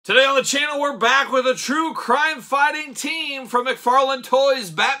Today on the channel, we're back with a true crime-fighting team from Mcfarlane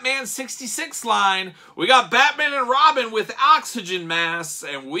Toys' Batman 66 line. We got Batman and Robin with oxygen masks,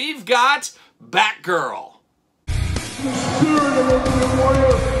 and we've got Batgirl. The spirit of Ultimate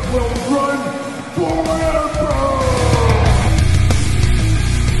Warrior will run forever!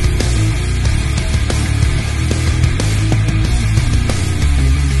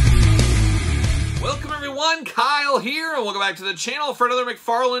 Welcome everyone, Kyle here, and welcome back to the channel for another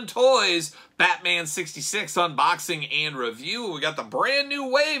Mcfarlane Toys Batman 66 unboxing and review. We got the brand new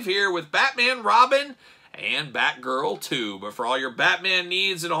wave here with Batman, Robin, and Batgirl too. But for all your Batman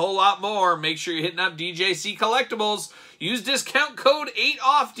needs and a whole lot more, make sure you're hitting up DJC Collectibles. Use discount code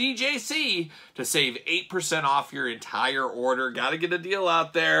 8OFFDJC to save 8% off your entire order. Got to get a deal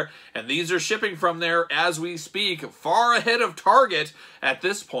out there. And these are shipping from there as we speak, far ahead of Target at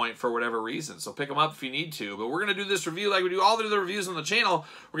this point for whatever reason. So pick them up if you need to. But we're going to do this review like we do all the other reviews on the channel.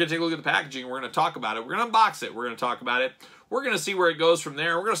 We're going to take a look at the packaging. We're going to talk about it. We're going to unbox it. We're going to talk about it. We're going to see where it goes from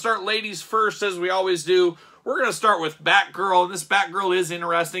there. We're going to start ladies first, as we always do. We're going to start with Batgirl. And this Batgirl is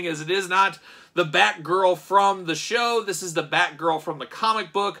interesting, as it is not the Batgirl from the show. This is the Batgirl from the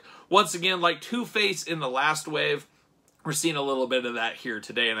comic book. Once again, like Two-Face in the last wave, we're seeing a little bit of that here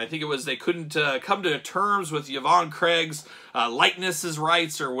today. And I think it was they couldn't come to terms with Yvonne Craig's likeness's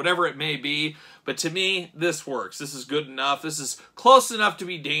rights or whatever it may be. But to me, this works. This is good enough. This is close enough to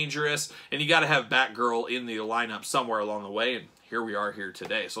be dangerous. And you got to have Batgirl in the lineup somewhere along the way. And here we are here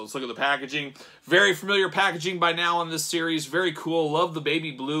today. So let's look at the packaging. Very familiar packaging by now on this series. Very cool. Love the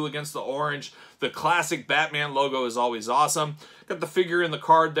baby blue against the orange. The classic Batman logo is always awesome. Got the figure in the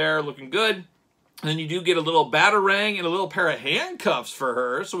card there, looking good. And then you do get a little batarang and a little pair of handcuffs for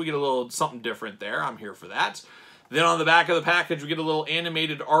her. So we get a little something different there. I'm here for that. Then on the back of the package, we get a little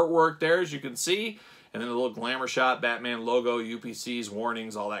animated artwork there, as you can see. And then a little glamour shot, Batman logo, UPCs,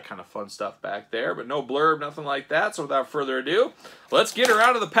 warnings, all that kind of fun stuff back there. But no blurb, nothing like that. So without further ado, let's get her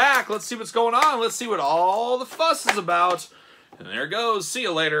out of the pack. Let's see what's going on. Let's see what all the fuss is about. And there it goes. See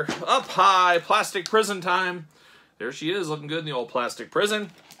you later. Up high. Plastic prison time. There she is, looking good in the old plastic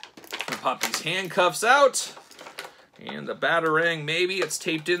prison. Gonna pop these handcuffs out. And the batarang, maybe. It's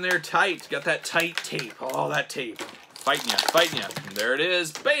taped in there tight. Got that tight tape. Oh, that tape. Fighting ya, fighting ya. And there it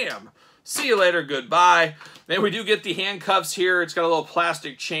is. Bam. See you later, goodbye. Then we do get the handcuffs here. It's got a little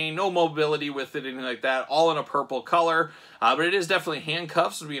plastic chain, no mobility with it, anything like that, all in a purple color. But it is definitely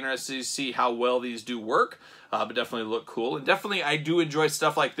handcuffs. It'll be interesting to see how well these do work. But definitely look cool. And definitely I do enjoy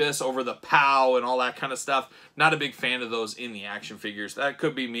stuff like this over the POW and all that kind of stuff. Not a big fan of those in the action figures. That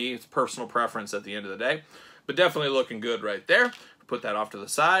could be me. It's personal preference at the end of the day. But definitely looking good right there. Put that off to the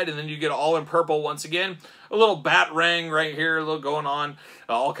side, and then you get all in purple once again. A little Batarang right here, a little going on.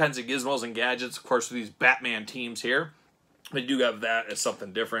 All kinds of gizmos and gadgets, of course, with these Batman teams here. They do have that as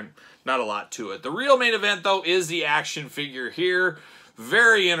something different. Not a lot to it. The real main event, though, is the action figure here.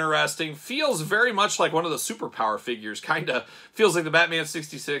 Very interesting. Feels very much like one of the Superpower figures. Kind of feels like the Batman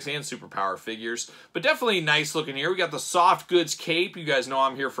 66 and Superpower figures. But definitely nice looking here. We got the soft goods cape. You guys know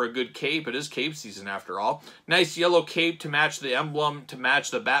I'm here for a good cape. It is cape season after all. Nice yellow cape to match the emblem, to match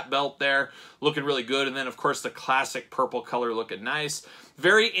the bat belt there. Looking really good. And then, of course, the classic purple color looking nice.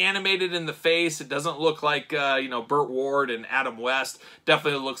 Very animated in the face. It doesn't look like, you know, Burt Ward and Adam West.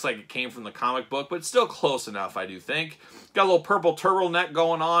 Definitely looks like it came from the comic book, but still close enough, I do think. Got a little purple turtleneck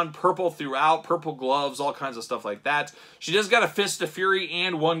going on, purple throughout, purple gloves, all kinds of stuff like that. She does got a fist of fury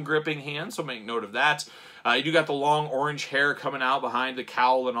and one gripping hand, so make note of that. You do got the long orange hair coming out behind the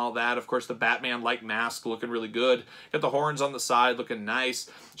cowl and all that. Of course, the Batman-like mask looking really good. Got the horns on the side looking nice.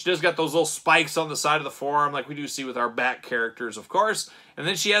 She does got those little spikes on the side of the forearm like we do see with our Bat characters, of course. And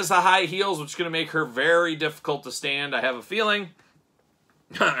then she has the high heels, which is going to make her very difficult to stand, I have a feeling.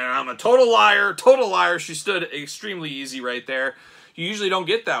 I'm a total liar, total liar. She stood extremely easy right there. You usually don't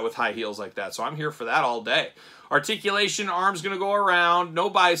get that with high heels like that, so I'm here for that all day. Articulation, arm's going to go around, no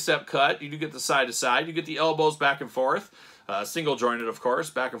bicep cut. You do get the side to side. You get the elbows back and forth. Single jointed, of course,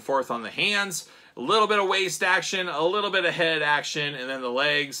 back and forth on the hands. A little bit of waist action, a little bit of head action, and then the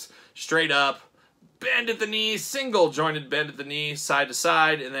legs straight up. Bend at the knee, single jointed bend at the knee, side to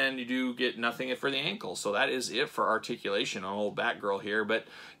side, and then you do get nothing for the ankle. So that is it for articulation on old Batgirl here. But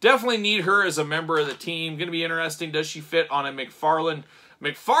definitely need her as a member of the team. Going to be interesting. Does she fit on a Mcfarlane,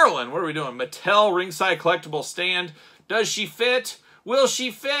 what are we doing? Mattel ringside collectible stand. Does she fit? Will she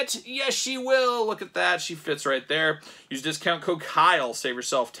fit? Yes, she will. Look at that. She fits right there. Use discount code Kyle. Save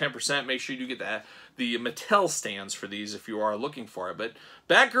yourself 10%. Make sure you do get the Mattel stands for these if you are looking for it. But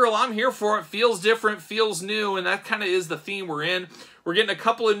Batgirl, I'm here for it. Feels different, feels new, and that kind of is the theme we're in. We're getting a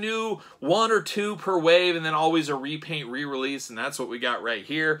couple of new, 1 or 2 per wave, and then always a repaint, re-release, and that's what we got right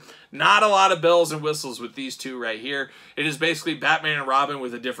here. Not a lot of bells and whistles with these two right here. It is basically Batman and Robin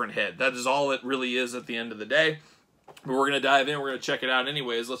with a different head. That is all it really is at the end of the day. But we're going to dive in. We're going to check it out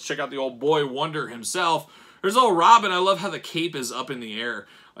anyways. Let's check out the old boy wonder himself. There's old Robin. I love how the cape is up in the air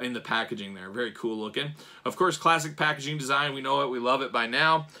in the packaging there. Very cool looking. Of course, classic packaging design. We know it. We love it by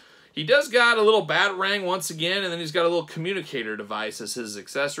now. He does got a little batarang once again, and then he's got a little communicator device as his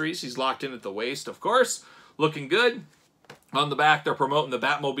accessories. He's locked in at the waist, of course. Looking good. On the back, they're promoting the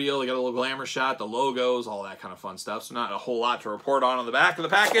Batmobile. They got a little glamour shot, the logos, all that kind of fun stuff. So not a whole lot to report on the back of the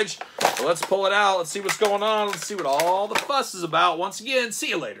package. But let's pull it out. Let's see what's going on. Let's see what all the fuss is about. Once again, see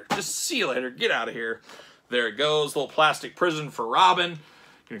you later. Just see you later. Get out of here. There it goes. Little plastic prison for Robin.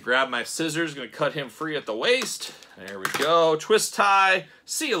 Gonna grab my scissors. Gonna cut him free at the waist. There we go. Twist tie.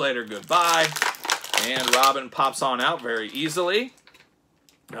 See you later. Goodbye. And Robin pops on out very easily.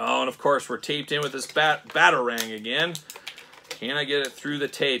 Oh, and of course, we're taped in with this batarang again. Can I get it through the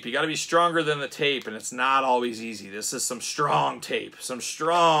tape? You got to be stronger than the tape, and it's not always easy. This is some strong tape. Some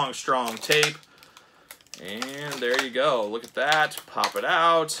strong, strong tape. And there you go. Look at that. Pop it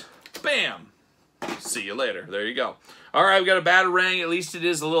out. Bam. See you later. There you go. All right, we've got a batarang. At least it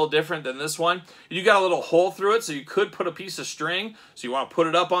is a little different than this one. You got a little hole through it, so you could put a piece of string. So you want to put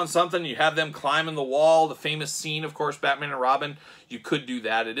it up on something. You have them climbing the wall. The famous scene, of course, Batman and Robin. You could do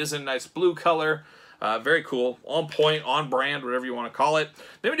that. It is a nice blue color. Very cool. On point, on brand, whatever you want to call it.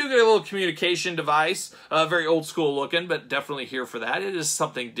 Then we do get a little communication device. Very old school looking, but definitely here for that. It is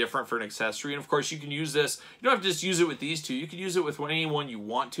something different for an accessory. And of course, you can use this. You don't have to just use it with these two. You can use it with anyone you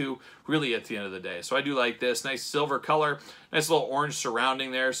want to, really, at the end of the day. So I do like this. Nice silver color. Nice little orange surrounding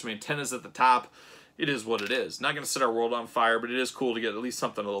there. Some antennas at the top. It is what it is. Not going to set our world on fire, but it is cool to get at least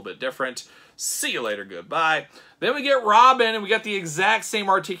something a little bit different. See you later. Goodbye. Then we get Robin, and we got the exact same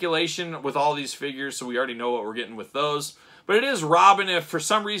articulation with all these figures, so we already know what we're getting with those. But it is Robin. If for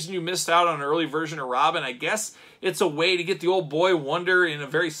some reason you missed out on an early version of Robin, I guess it's a way to get the old boy wonder in a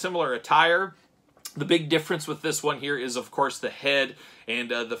very similar attire. The big difference with this one here is, of course, the head and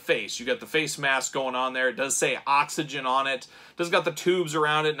the face. You got the face mask going on there. It does say oxygen on it. It does got the tubes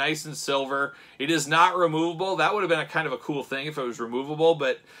around it, nice and silver. It is not removable. That would have been a kind of a cool thing if it was removable,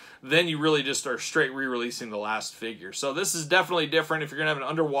 but then you really just are straight re-releasing the last figure. So this is definitely different. If you're going to have an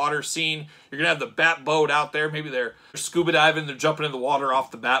underwater scene, you're going to have the bat boat out there. Maybe they're scuba diving, they're jumping in the water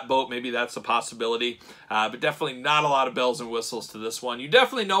off the bat boat. Maybe that's a possibility. But definitely not a lot of bells and whistles to this one. You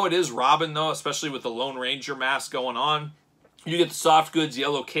definitely know it is Robin, though, especially with the Lone Ranger mask going on. You get the soft goods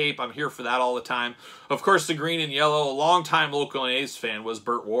yellow cape. I'm here for that all the time. Of course, the green and yellow. A longtime local A's fan was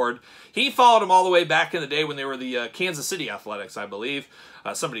Burt Ward. He followed him all the way back in the day when they were the Kansas City Athletics, I believe.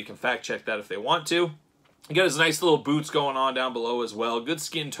 Somebody can fact check that if they want to. You got his nice little boots going on down below as well. Good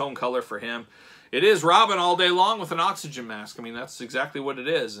skin tone color for him. It is Robin all day long with an oxygen mask. I mean, that's exactly what it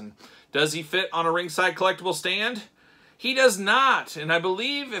is. And does he fit on a ringside collectible stand? He does not, and I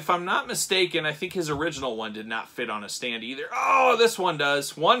believe, if I'm not mistaken, I think his original one did not fit on a stand either. Oh, this one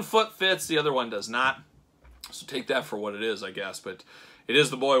does. One foot fits, the other one does not. So take that for what it is, I guess, but it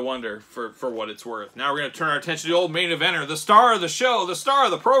is the boy wonder for what it's worth. Now we're going to turn our attention to the old main eventer, the star of the show, the star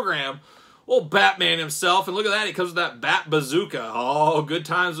of the program, old Batman himself, and look at that, he comes with that bat bazooka. Oh, good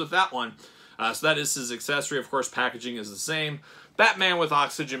times with that one. So that is his accessory. Of course, packaging is the same. Batman with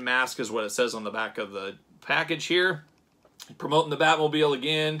oxygen mask is what it says on the back of the package here. Promoting the Batmobile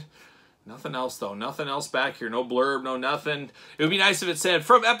again. Nothing else, though. Nothing else back here. No blurb, no nothing. It would be nice if it said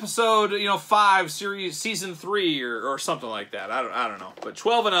from episode, 5, season 3, or something like that. I don't know. But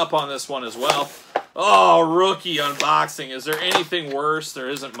 12 and up on this one as well. Oh, rookie unboxing. Is there anything worse? There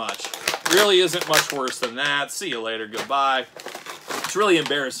isn't much. Really isn't much worse than that. See you later. Goodbye. It's really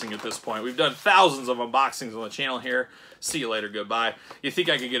embarrassing at this point. We've done thousands of unboxings on the channel here. See you later. Goodbye. You think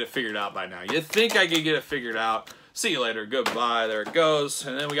I could get it figured out by now? You think I could get it figured out? See you later. Goodbye. There it goes.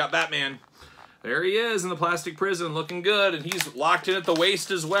 And then we got Batman. There he is in the plastic prison looking good. And he's locked in at the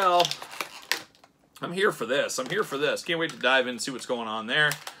waist as well. I'm here for this. I'm here for this. Can't wait to dive in and see what's going on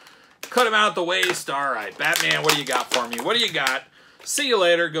there. Cut him out at the waist. All right. Batman, what do you got for me? What do you got? See you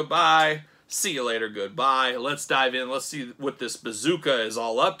later. Goodbye. See you later. Goodbye. Let's dive in. Let's see what this bazooka is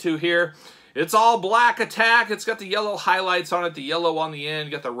all up to here. It's all black attack. It's got the yellow highlights on it, the yellow on the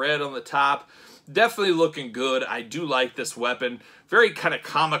end, got the red on the top. Definitely looking good. I do like this weapon. Very kind of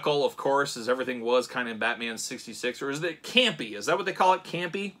comical, of course, as everything was kind of in Batman 66. Or is it campy? Is that what they call it?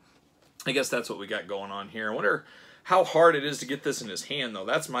 Campy? I guess that's what we got going on here. I wonder how hard it is to get this in his hand, though.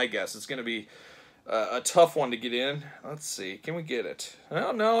 That's my guess. It's going to be a tough one to get in. Let's see. Can we get it?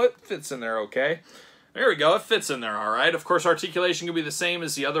 Oh, no, it fits in there okay. There we go. It fits in there all right. Of course, articulation can be the same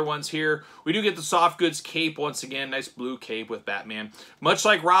as the other ones here. We do get the soft goods cape once again. Nice blue cape with Batman. Much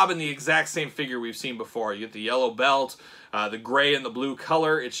like Robin, the exact same figure we've seen before. You get the yellow belt, the gray and the blue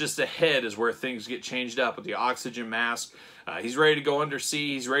color. It's just the head is where things get changed up with the oxygen mask. He's ready to go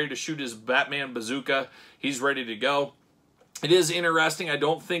undersea. He's ready to shoot his Batman bazooka. He's ready to go. It is interesting. I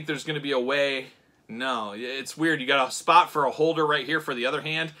don't think there's going to be a way. No, it's weird. You got a spot for a holder right here for the other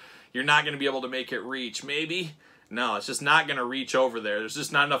hand. You're not going to be able to make it reach. Maybe? No, it's just not going to reach over there. There's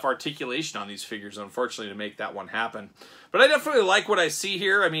just not enough articulation on these figures, unfortunately, to make that one happen. But I definitely like what I see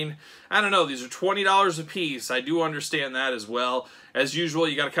here. I mean, I don't know. These are $20 a piece. I do understand that as well. As usual,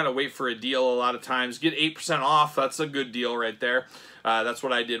 you got to kind of wait for a deal a lot of times. Get 8% off. That's a good deal right there. That's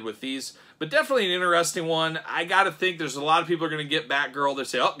what I did with these. But definitely an interesting one. I got to think there's a lot of people are going to get Batgirl. They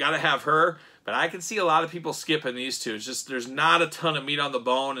say, oh, got to have her. But I can see a lot of people skipping these two. It's just there's not a ton of meat on the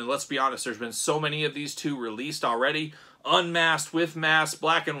bone. And let's be honest, there's been so many of these two released already. Unmasked, with mask,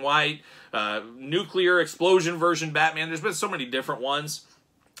 black and white, nuclear explosion version Batman. There's been so many different ones.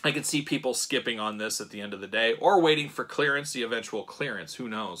 I could see people skipping on this at the end of the day. Or waiting for clearance, the eventual clearance. Who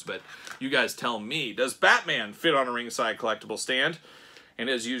knows? But you guys tell me. Does Batman fit on a ringside collectible stand? And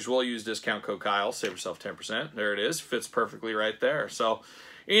as usual, use discount code Kyle. Save yourself 10%. There it is. Fits perfectly right there. So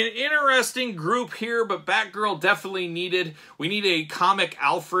an interesting group here, but Batgirl definitely needed. We need a comic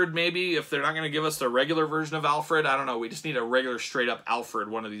Alfred, maybe, if they're not going to give us the regular version of Alfred. I don't know. We just need a regular, straight-up Alfred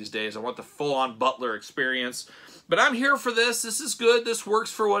one of these days. I want the full-on Butler experience. But I'm here for this. This is good. This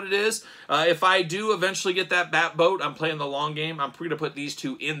works for what it is. If I do eventually get that Bat boat, I'm playing the long game. I'm going to put these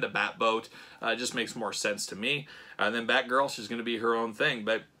two in the Bat boat. It just makes more sense to me. And then Batgirl, she's going to be her own thing.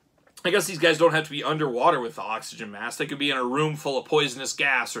 But I guess these guys don't have to be underwater with the oxygen mask. They could be in a room full of poisonous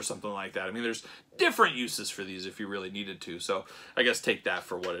gas or something like that. I mean, there's different uses for these if you really needed to. So I guess take that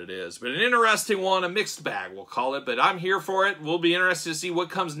for what it is. But an interesting one, a mixed bag, we'll call it. But I'm here for it. We'll be interested to see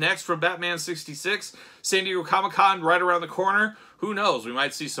what comes next from Batman 66. San Diego Comic-Con right around the corner. Who knows? We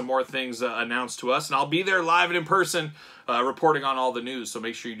might see some more things announced to us. And I'll be there live and in person reporting on all the news. So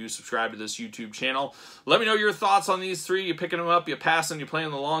make sure you do subscribe to this YouTube channel. Let me know your thoughts on these three. You picking them up, you passing, you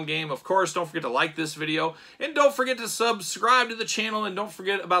playing the long game. Of course, don't forget to like this video. And don't forget to subscribe to the channel. And don't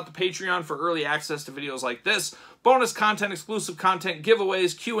forget about the Patreon for early access to videos like this. Bonus content, exclusive content,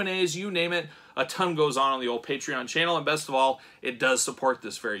 giveaways, Q&As, you name it. A ton goes on the old Patreon channel. And best of all, it does support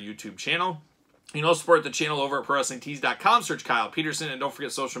this very YouTube channel. You can also support the channel over at ProWrestlingTees.com. Search Kyle Peterson. And don't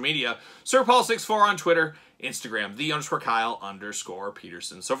forget social media. SirPaul64 on Twitter, Instagram,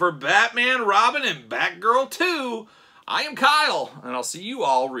 _Kyle_Peterson. So for Batman, Robin, and Batgirl 2, I am Kyle. And I'll see you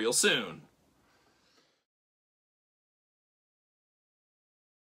all real soon.